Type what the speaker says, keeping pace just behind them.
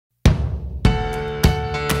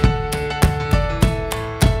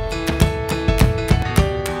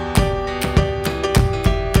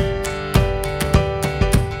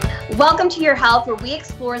to Your Health, where we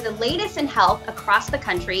explore the latest in health across the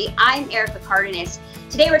country. I'm Erica Cardenas.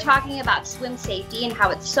 Today we're talking about swim safety and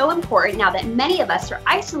how it's so important now that many of us are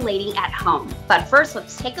isolating at home. But first,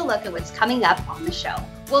 let's take a look at what's coming up on the show.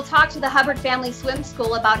 We'll talk to the Hubbard Family Swim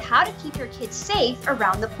School about how to keep your kids safe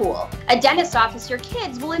around the pool, a dentist office your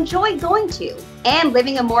kids will enjoy going to, and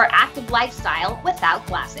living a more active lifestyle without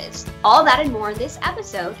glasses. All that and more in this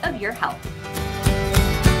episode of Your Health.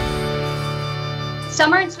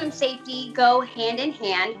 Summer and swim safety go hand in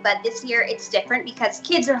hand, but this year it's different because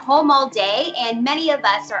kids are home all day and many of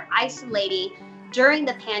us are isolating during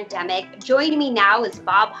the pandemic. Joining me now is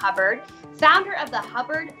Bob Hubbard, founder of the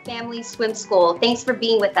Hubbard Family Swim School. Thanks for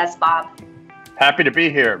being with us, Bob. Happy to be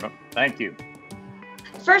here. Thank you.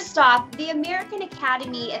 First off, the American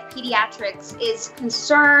Academy of Pediatrics is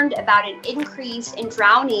concerned about an increase in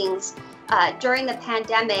drownings during the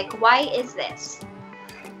pandemic. Why is this?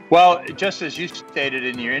 Well, just as you stated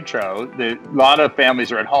in your intro, a lot of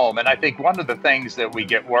families are at home. And I think one of the things that we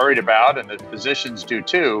get worried about, and the physicians do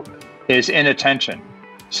too, is inattention.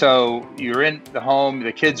 So you're in the home,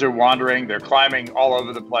 the kids are wandering, they're climbing all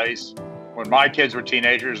over the place. When my kids were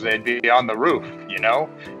teenagers, they'd be on the roof,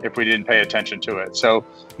 if we didn't pay attention to it. So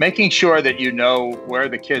making sure that you know where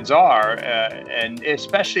the kids are, and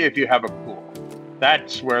especially if you have a pool,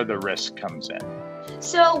 that's where the risk comes in.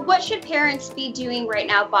 So what should parents be doing right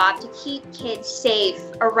now, Bob, to keep kids safe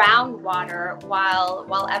around water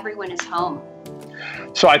while everyone is home?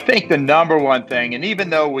 So I think the number one thing, and even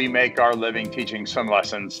though we make our living teaching swim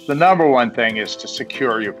lessons, the number one thing is to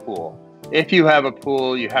secure your pool. If you have a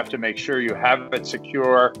pool, you have to make sure you have it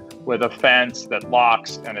secure with a fence that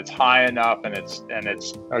locks and it's high enough and it's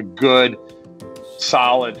a good,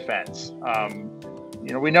 solid fence.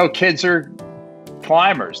 We know kids are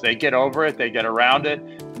climbers. They get over it, they get around it.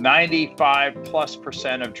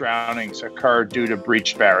 95+% of drownings occur due to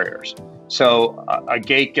breached barriers. So a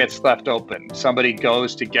gate gets left open. Somebody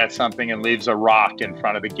goes to get something and leaves a rock in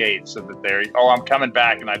front of the gate so that I'm coming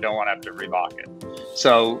back and I don't want to have to relock it.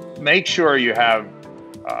 So make sure you have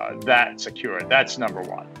that secured. That's number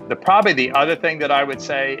one. Probably the other thing that I would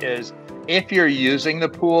say is if you're using the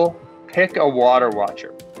pool, pick a water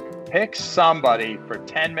watcher. Pick somebody for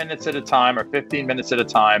 10 minutes at a time or 15 minutes at a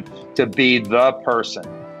time to be the person.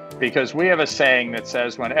 Because we have a saying that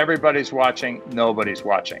says when everybody's watching, nobody's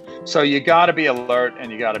watching. So you got to be alert and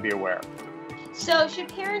you got to be aware. So should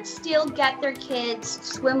parents still get their kids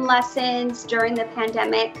swim lessons during the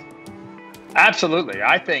pandemic? Absolutely.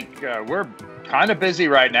 I think we're kind of busy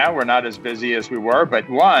right now. We're not as busy as we were. But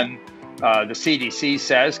one, the CDC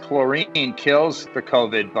says chlorine kills the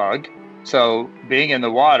COVID bug. So being in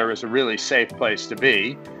the water is a really safe place to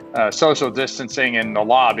be. Social distancing in the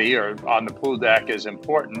lobby or on the pool deck is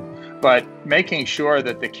important, but making sure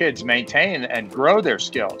that the kids maintain and grow their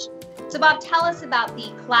skills. So Bob, tell us about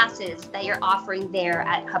the classes that you're offering there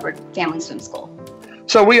at Hubbard Family Swim School.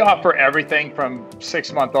 So we offer everything from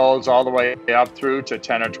 6-month-olds all the way up through to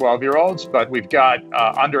 10 or 12-year-olds, but we've got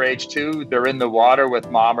under age 2, they're in the water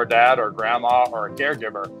with mom or dad or grandma or a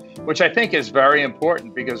caregiver, which I think is very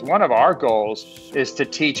important because one of our goals is to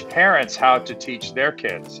teach parents how to teach their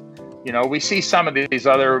kids. We see some of these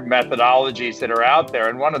other methodologies that are out there,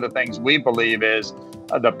 and one of the things we believe is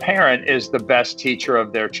the parent is the best teacher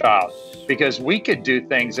of their child, because we could do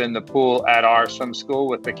things in the pool at our swim school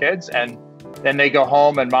with the kids, and then they go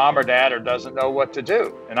home and mom or dad doesn't know what to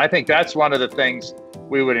do. And I think that's one of the things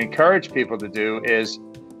we would encourage people to do is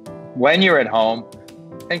when you're at home,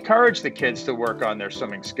 encourage the kids to work on their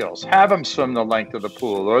swimming skills. Have them swim the length of the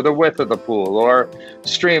pool or the width of the pool or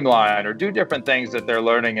streamline or do different things that they're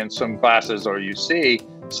learning in swim classes or you see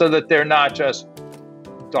so that they're not just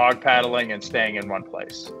dog paddling and staying in one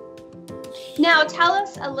place. Now, tell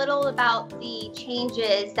us a little about the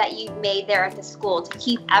changes that you've made there at the school to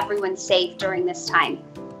keep everyone safe during this time.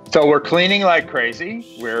 So we're cleaning like crazy.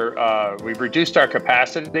 We've reduced our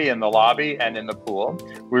capacity in the lobby and in the pool.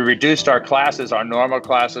 We reduced our classes, our normal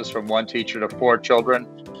classes, from 1 teacher to 4 children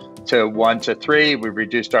to 1 to 3. We've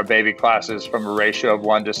reduced our baby classes from a ratio of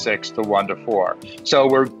 1 to 6 to 1 to 4. So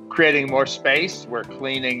we're creating more space. We're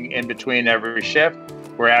cleaning in between every shift.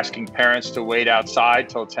 We're asking parents to wait outside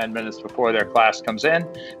till 10 minutes before their class comes in.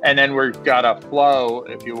 And then we've got a flow.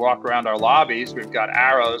 If you walk around our lobbies, we've got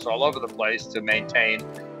arrows all over the place to maintain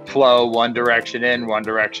flow, one direction in, one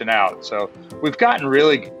direction out. So we've gotten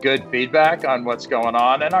really good feedback on what's going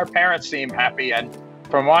on, and our parents seem happy. And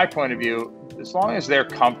from my point of view, as long as they're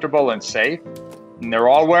comfortable and safe, and they're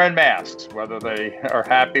all wearing masks, whether they are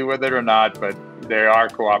happy with it or not, but they are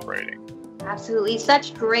cooperating. Absolutely.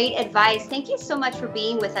 Such great advice. Thank you so much for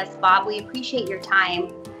being with us, Bob. We appreciate your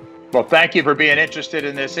time. Well, thank you for being interested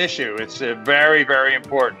in this issue. It's very, very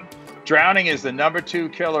important. Drowning is the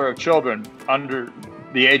 #2 killer of children under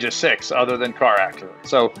the age of 6, other than car accidents.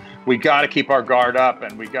 So we got to keep our guard up,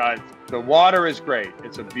 and the water is great.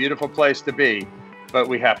 It's a beautiful place to be, but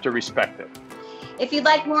we have to respect it. If you'd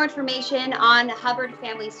like more information on Hubbard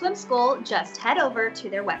Family Swim School, just head over to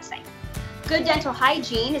their website. Good dental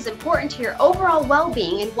hygiene is important to your overall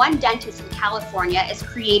well-being, and one dentist in California is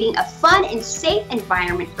creating a fun and safe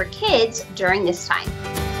environment for kids during this time.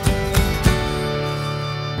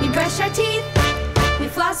 We brush our teeth, we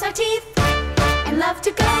floss our teeth, and love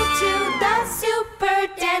to go to the super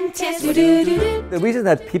dentist. The reason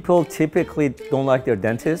that people typically don't like their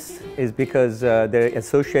dentist is because they're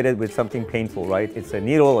associated with something painful, right? It's a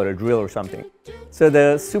needle or a drill or something. So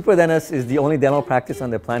the super dentist is the only dental practice on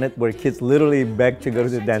the planet where kids literally beg to go to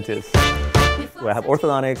the dentist. We have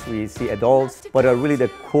orthodontics, we see adults, but really the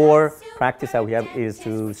core practice that we have is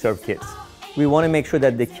to serve kids. We want to make sure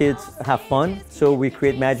that the kids have fun, so we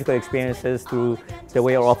create magical experiences through the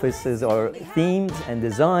way our offices are themed and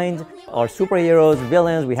designed. Our superheroes,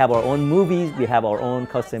 villains, we have our own movies, we have our own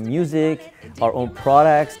custom music, our own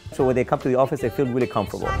products. So when they come to the office, they feel really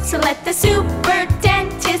comfortable. So let the super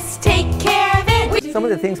dentist take care of it. Some of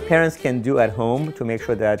the things parents can do at home to make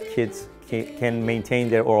sure that kids can maintain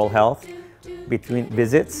their oral health between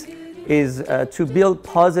visits is to build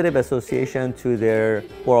positive association to their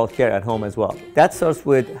oral care at home as well. That starts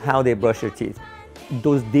with how they brush their teeth.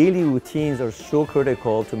 Those daily routines are so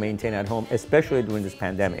critical to maintain at home, especially during this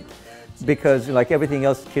pandemic. Because like everything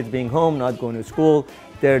else, kids being home, not going to school,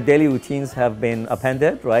 their daily routines have been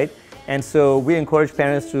appended, right? And so we encourage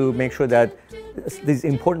parents to make sure that these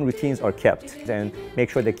important routines are kept and make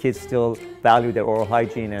sure the kids still value their oral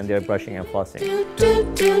hygiene and their brushing and flossing.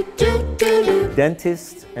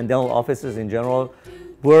 Dentists and dental offices in general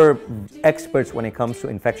were experts when it comes to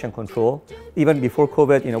infection control. Even before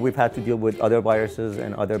COVID, we've had to deal with other viruses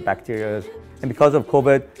and other bacteria. And because of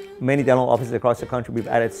COVID, many dental offices across the country, we've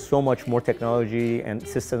added so much more technology and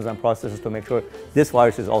systems and processes to make sure this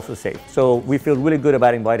virus is also safe. So we feel really good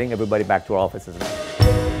about inviting everybody back to our offices now.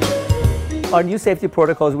 Our new safety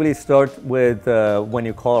protocols really start with when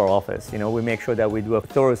you call our office. We make sure that we do a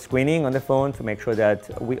thorough screening on the phone to make sure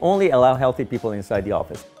that we only allow healthy people inside the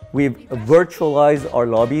office. We've virtualized our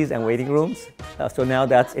lobbies and waiting rooms. So now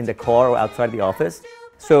that's in the car or outside the office.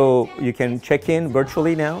 So you can check in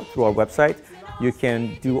virtually now through our website. You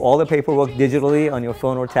can do all the paperwork digitally on your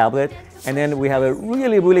phone or tablet. And then we have a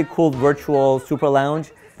really, really cool virtual super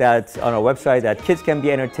lounge that's on our website that kids can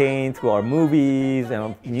be entertained through our movies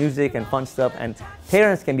and music and fun stuff. And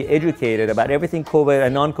parents can be educated about everything COVID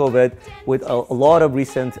and non-COVID with a lot of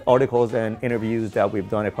recent articles and interviews that we've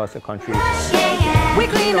done across the country. We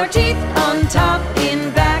clean our teeth on top,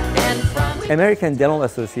 in back, and front. American Dental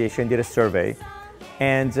Association did a survey,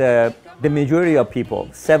 and the majority of people,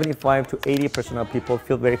 75 to 80% of people,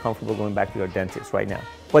 feel very comfortable going back to their dentist right now.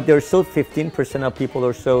 But there's still 15% of people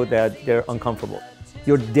or so that they're uncomfortable.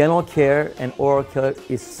 Your dental care and oral care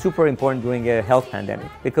is super important during a health pandemic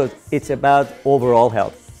because it's about overall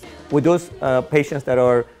health. With those patients that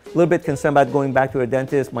are a little bit concerned about going back to a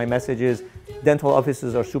dentist, my message is dental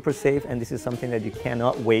offices are super safe, and this is something that you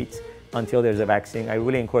cannot wait until there's a vaccine. I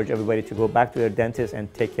really encourage everybody to go back to their dentist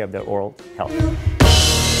and take care of their oral health.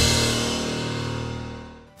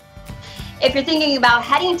 If you're thinking about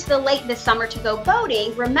heading to the lake this summer to go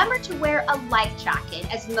boating, remember to wear a life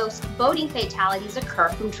jacket as most boating fatalities occur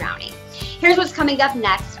from drowning. Here's what's coming up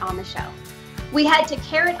next on the show. We head to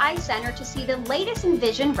Carrot Eye Center to see the latest in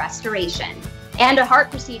vision restoration and a heart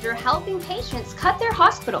procedure helping patients cut their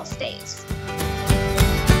hospital stays.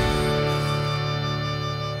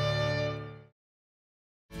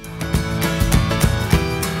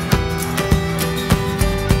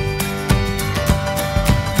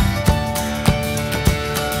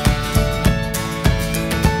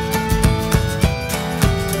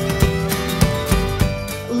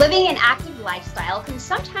 Living an active lifestyle can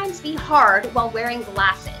sometimes be hard while wearing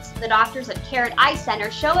glasses. The doctors at Carrot Eye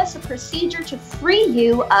Center show us a procedure to free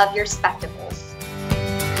you of your spectacles.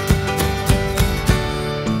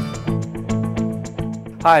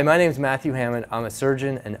 Hi, my name is Matthew Hammond. I'm a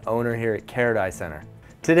surgeon and owner here at Carrot Eye Center.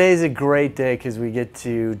 Today is a great day because we get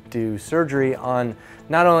to do surgery on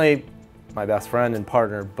not only my best friend and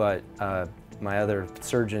partner, but my other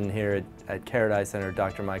surgeon here at Carrot Eye Center,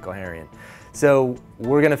 Dr. Michael Harrian. So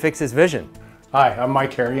we're going to fix his vision. Hi, I'm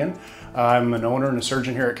Mike Harrian. I'm an owner and a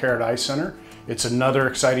surgeon here at Carrot Eye Center. It's another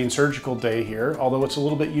exciting surgical day here, although it's a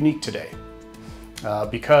little bit unique today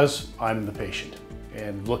because I'm the patient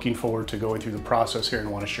and looking forward to going through the process here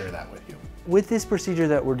and want to share that with you. With this procedure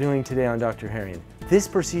that we're doing today on Dr. Harrian, this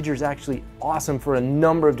procedure is actually awesome for a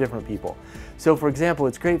number of different people. So for example,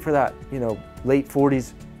 it's great for that, late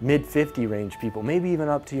 40s, mid 50 range people, maybe even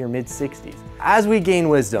up to your mid 60s. As we gain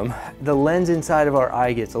wisdom, the lens inside of our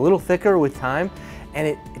eye gets a little thicker with time, and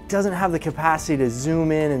it doesn't have the capacity to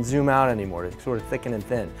zoom in and zoom out anymore, to sort of thicken and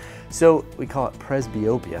thin. So we call it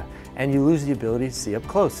presbyopia, and you lose the ability to see up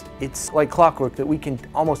close. It's like clockwork that we can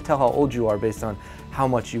almost tell how old you are based on how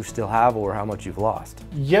much you still have or how much you've lost.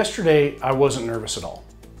 Yesterday, I wasn't nervous at all.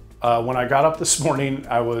 When I got up this morning,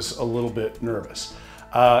 I was a little bit nervous.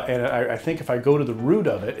 And I think if I go to the root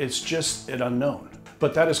of it, it's just an unknown.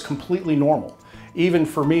 But that is completely normal. Even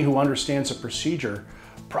for me who understands the procedure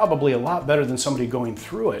probably a lot better than somebody going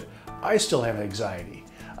through it, I still have anxiety.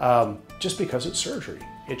 Just because it's surgery,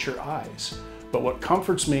 it's your eyes. But what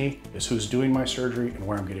comforts me is who's doing my surgery and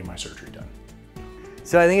where I'm getting my surgery done.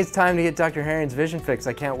 So I think it's time to get Dr. Harion's vision fixed.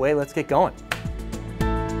 I can't wait, let's get going.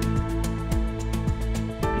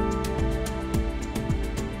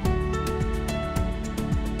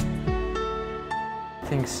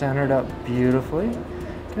 Everything's centered up beautifully.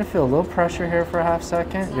 Gonna feel a little pressure here for a half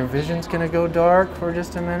second. Your vision's gonna go dark for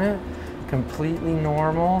just a minute. Completely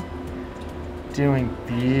normal. Doing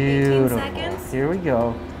beautiful. 18 seconds. Here we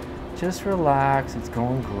go. Just relax, it's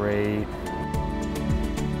going great.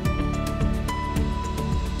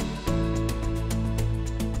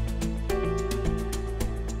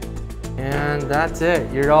 And that's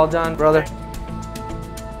it. You're all done, brother.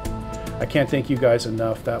 I can't thank you guys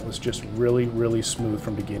enough. That was just really, really smooth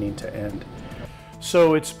from beginning to end.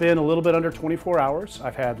 So it's been a little bit under 24 hours.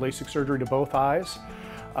 I've had LASIK surgery to both eyes.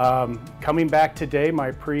 Coming back today,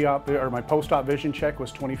 my pre-op or my post-op vision check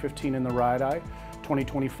was 20/15 in the right eye,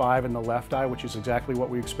 20/25 in the left eye, which is exactly what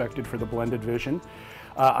we expected for the blended vision.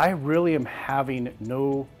 I really am having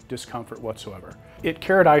no discomfort whatsoever. At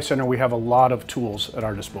Carrot Eye Center, we have a lot of tools at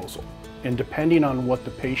our disposal. And depending on what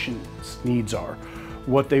the patient's needs are,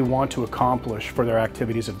 what they want to accomplish for their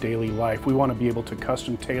activities of daily life, we want to be able to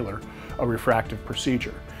custom tailor a refractive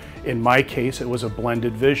procedure. In my case, it was a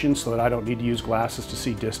blended vision so that I don't need to use glasses to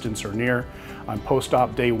see distance or near. I'm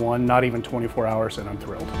post-op day 1, not even 24 hours, and I'm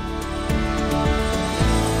thrilled.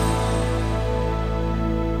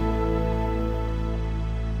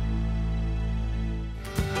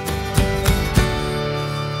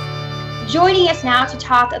 Joining us now to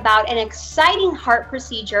talk about an exciting heart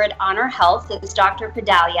procedure at Honor Health is Dr.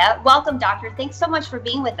 Padalia. Welcome, doctor. Thanks so much for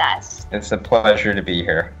being with us. It's a pleasure to be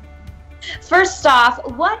here. First off,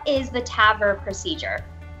 what is the TAVR procedure?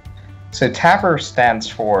 So TAVR stands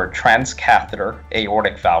for transcatheter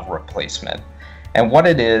aortic valve replacement. And what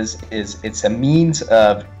it is it's a means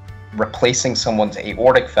of replacing someone's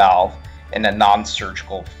aortic valve in a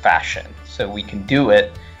non-surgical fashion. So we can do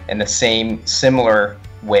it in the similar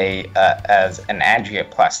way as an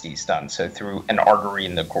angioplasty is done, so through an artery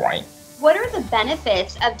in the groin. What are the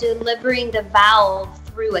benefits of delivering the valve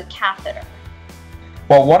through a catheter?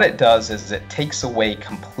 Well, what it does is it takes away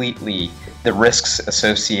completely the risks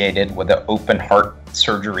associated with an open heart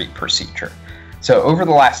surgery procedure. So over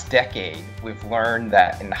the last decade, we've learned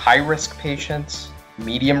that in high-risk patients,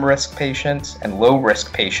 medium-risk patients, and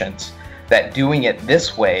low-risk patients, that doing it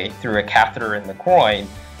this way through a catheter in the groin,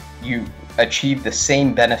 you achieve the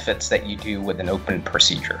same benefits that you do with an open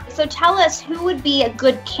procedure. So tell us, who would be a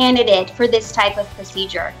good candidate for this type of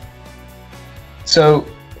procedure? So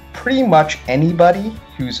pretty much anybody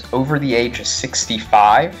who's over the age of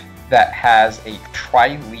 65 that has a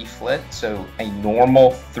tri-leaflet, so a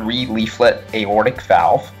normal 3-leaflet aortic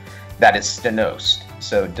valve that is stenosed,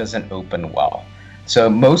 so it doesn't open well. So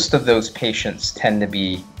most of those patients tend to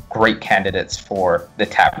be great candidates for the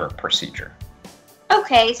TAVR procedure.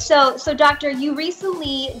 Okay, so doctor, you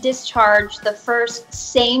recently discharged the first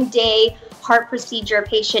same-day heart procedure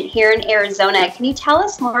patient here in Arizona. Can you tell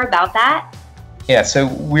us more about that? Yeah, so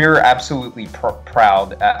we're absolutely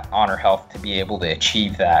proud at Honor Health to be able to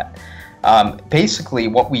achieve that. Basically,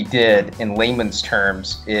 what we did in layman's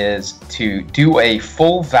terms is to do a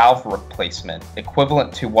full valve replacement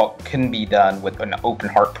equivalent to what can be done with an open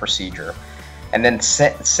heart procedure, and then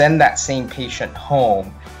send that same patient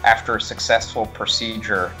home after a successful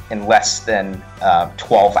procedure in less than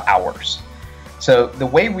 12 hours. So the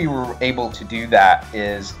way we were able to do that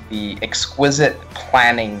is the exquisite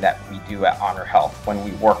planning that we do at Honor Health when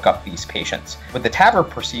we work up these patients. With the TAVR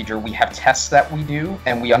procedure, we have tests that we do,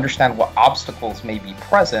 and we understand what obstacles may be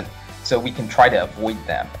present so we can try to avoid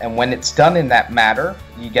them. And when it's done in that manner,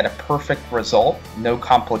 you get a perfect result, no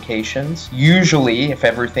complications. Usually, if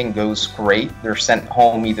everything goes great, they're sent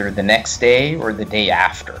home either the next day or the day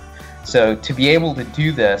after. So to be able to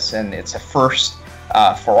do this, and it's a first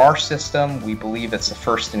for our system, we believe it's the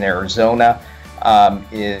first in Arizona,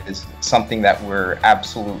 is something that we're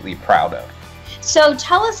absolutely proud of. So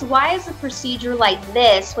tell us, why is a procedure like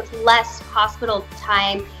this with less hospital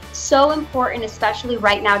time so important, especially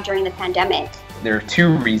right now during the pandemic? There are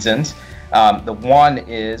two reasons. The one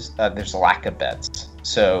is there's a lack of beds.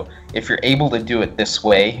 So if you're able to do it this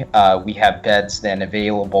way, we have beds then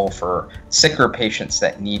available for sicker patients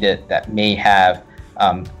that need it, that may have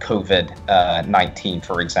COVID-19,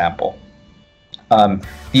 for example.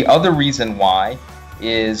 The other reason why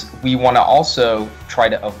is we want to also try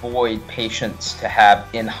to avoid patients to have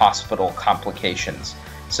in-hospital complications.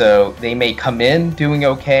 So they may come in doing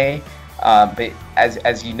okay, but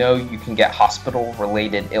as you know, you can get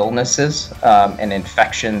hospital-related illnesses and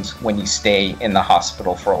infections when you stay in the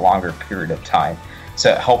hospital for a longer period of time.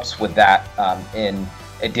 So it helps with that in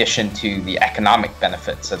addition to the economic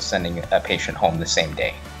benefits of sending a patient home the same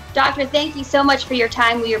day. Doctor, thank you so much for your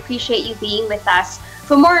time. We appreciate you being with us.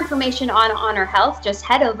 For more information on Honor Health, just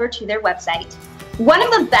head over to their website. One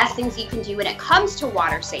of the best things you can do when it comes to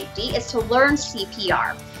water safety is to learn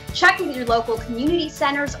CPR. Check with your local community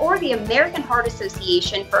centers or the American Heart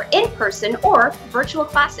Association for in-person or virtual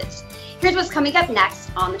classes. Here's what's coming up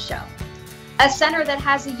next on the show. A center that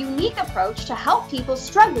has a unique approach to help people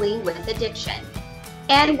struggling with addiction,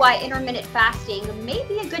 and why intermittent fasting may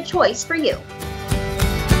be a good choice for you.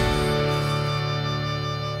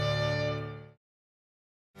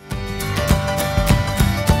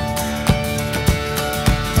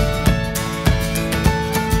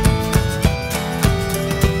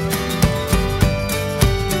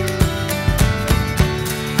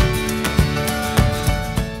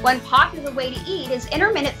 One popular way to eat is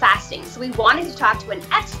intermittent fasting, so we wanted to talk to an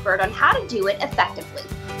expert on how to do it effectively.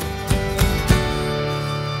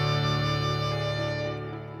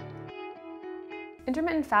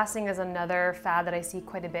 Intermittent fasting is another fad that I see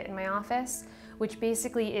quite a bit in my office, which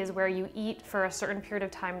basically is where you eat for a certain period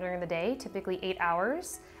of time during the day, typically 8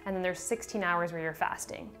 hours, and then there's 16 hours where you're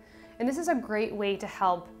fasting. And this is a great way to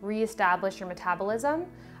help reestablish your metabolism,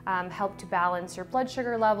 help to balance your blood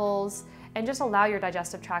sugar levels, and just allow your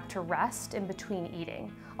digestive tract to rest in between eating.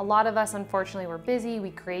 A lot of us, unfortunately, we're busy,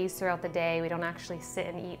 we graze throughout the day, we don't actually sit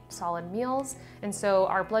and eat solid meals, and so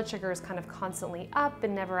our blood sugar is kind of constantly up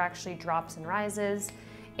and never actually drops and rises,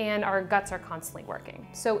 and our guts are constantly working.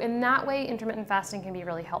 So in that way, intermittent fasting can be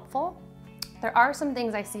really helpful. There are some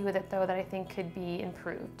things I see with it though that I think could be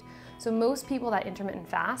improved. So most people that intermittent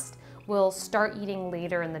fast will start eating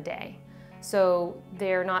later in the day. So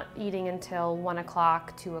they're not eating until 1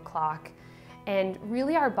 o'clock, 2 o'clock. And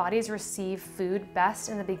really our bodies receive food best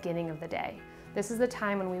in the beginning of the day. This is the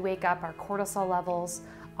time when we wake up, our cortisol levels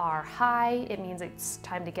are high. It means it's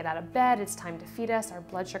time to get out of bed, it's time to feed us, our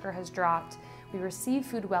blood sugar has dropped. We receive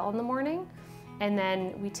food well in the morning, and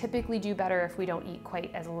then we typically do better if we don't eat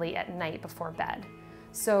quite as late at night before bed.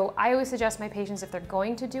 So I always suggest my patients, if they're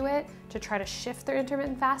going to do it, to try to shift their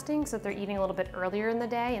intermittent fasting so that they're eating a little bit earlier in the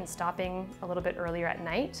day and stopping a little bit earlier at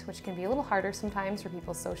night, which can be a little harder sometimes for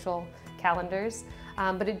people's social calendars,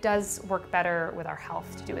 but it does work better with our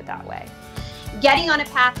health to do it that way. Getting on a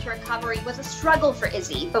path to recovery was a struggle for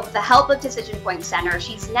Izzy, but with the help of Decision Point Center,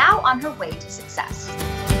 she's now on her way to success.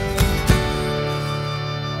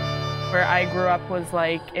 Where I grew up was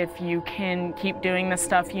like, if you can keep doing the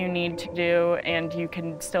stuff you need to do and you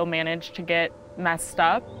can still manage to get messed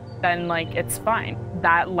up, then like it's fine.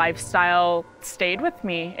 That lifestyle stayed with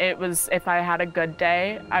me. It was, if I had a good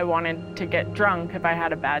day, I wanted to get drunk. If I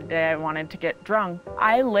had a bad day, I wanted to get drunk.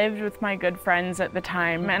 I lived with my good friends at the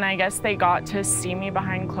time, and I guess they got to see me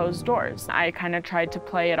behind closed doors. I kind of tried to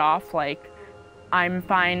play it off like, I'm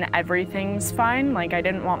fine, everything's fine. Like, I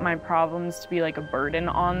didn't want my problems to be like a burden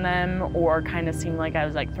on them or kind of seem like I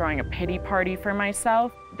was like throwing a pity party for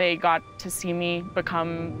myself. They got to see me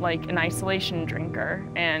become like an isolation drinker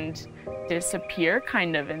and disappear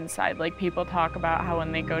kind of inside. Like, people talk about how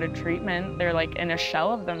when they go to treatment, they're like in a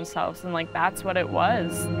shell of themselves, and like that's what it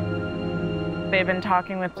was. They've been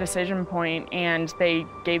talking with Decision Point, and they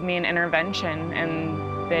gave me an intervention,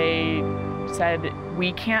 and they said,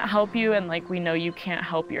 we can't help you, and like we know you can't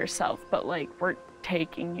help yourself, but like we're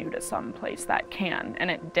taking you to some place that can, and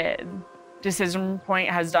it did. Decision Point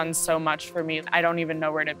has done so much for me. I don't even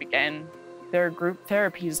know where to begin. Their group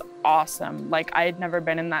therapy is awesome. Like, I had never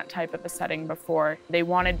been in that type of a setting before. They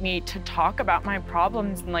wanted me to talk about my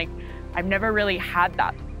problems, and like I've never really had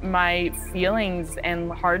that. My feelings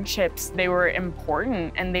and hardships, they were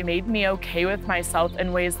important, and they made me okay with myself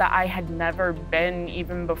in ways that I had never been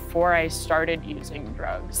even before I started using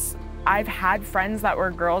drugs. I've had friends that were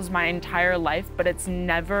girls my entire life, but it's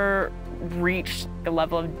never reached the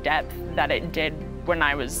level of depth that it did when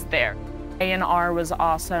I was there. A&R was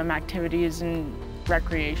awesome, activities and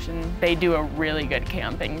recreation. They do a really good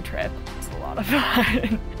camping trip. It's a lot of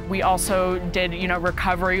fun. We also did,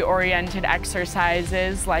 recovery-oriented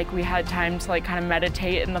exercises, like we had time to kind of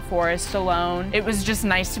meditate in the forest alone. It was just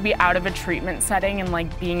nice to be out of a treatment setting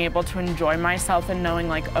and being able to enjoy myself and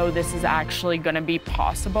knowing oh, this is actually gonna be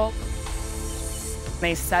possible.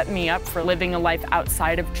 They set me up for living a life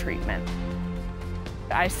outside of treatment.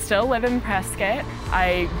 I still live in Prescott.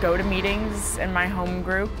 I go to meetings in my home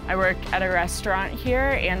group. I work at a restaurant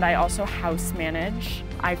here, and I also house manage.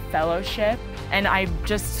 I fellowship, and I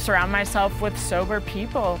just surround myself with sober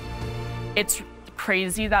people. It's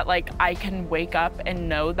crazy that I can wake up and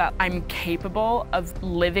know that I'm capable of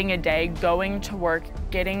living a day, going to work,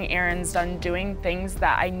 getting errands done, doing things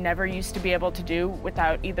that I never used to be able to do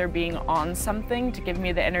without either being on something to give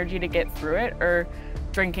me the energy to get through it or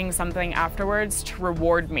drinking something afterwards to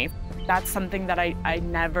reward me. That's something that I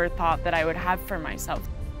never thought that I would have for myself.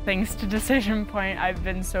 Thanks to Decision Point, I've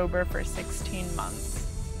been sober for 16 months.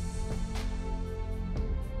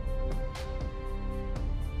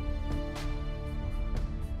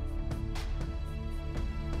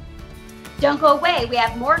 Don't go away, we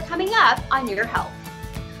have more coming up on Your Health.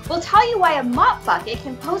 We'll tell you why a mop bucket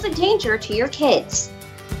can pose a danger to your kids.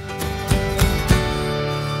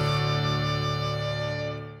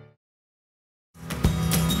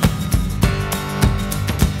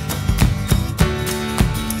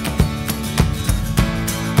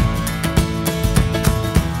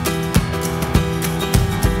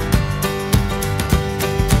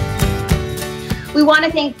 We want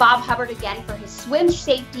to thank Bob Hubbard again for his swim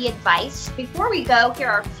safety advice. Before we go, here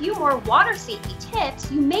are a few more water safety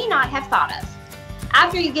tips you may not have thought of.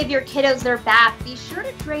 After you give your kiddos their bath, be sure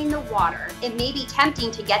to drain the water. It may be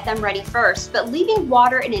tempting to get them ready first, but leaving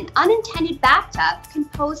water in an unintended bathtub can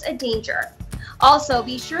pose a danger. Also,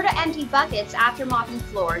 be sure to empty buckets after mopping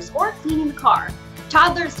floors or cleaning the car.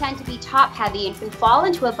 Toddlers tend to be top heavy and can fall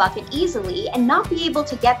into a bucket easily and not be able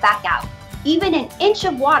to get back out. Even an inch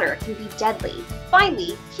of water can be deadly.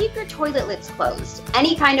 Finally, keep your toilet lids closed.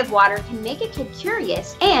 Any kind of water can make a kid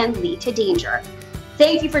curious and lead to danger.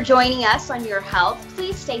 Thank you for joining us on Your Health.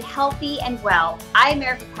 Please stay healthy and well. I'm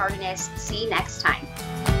Erica Cardenas. See you next time.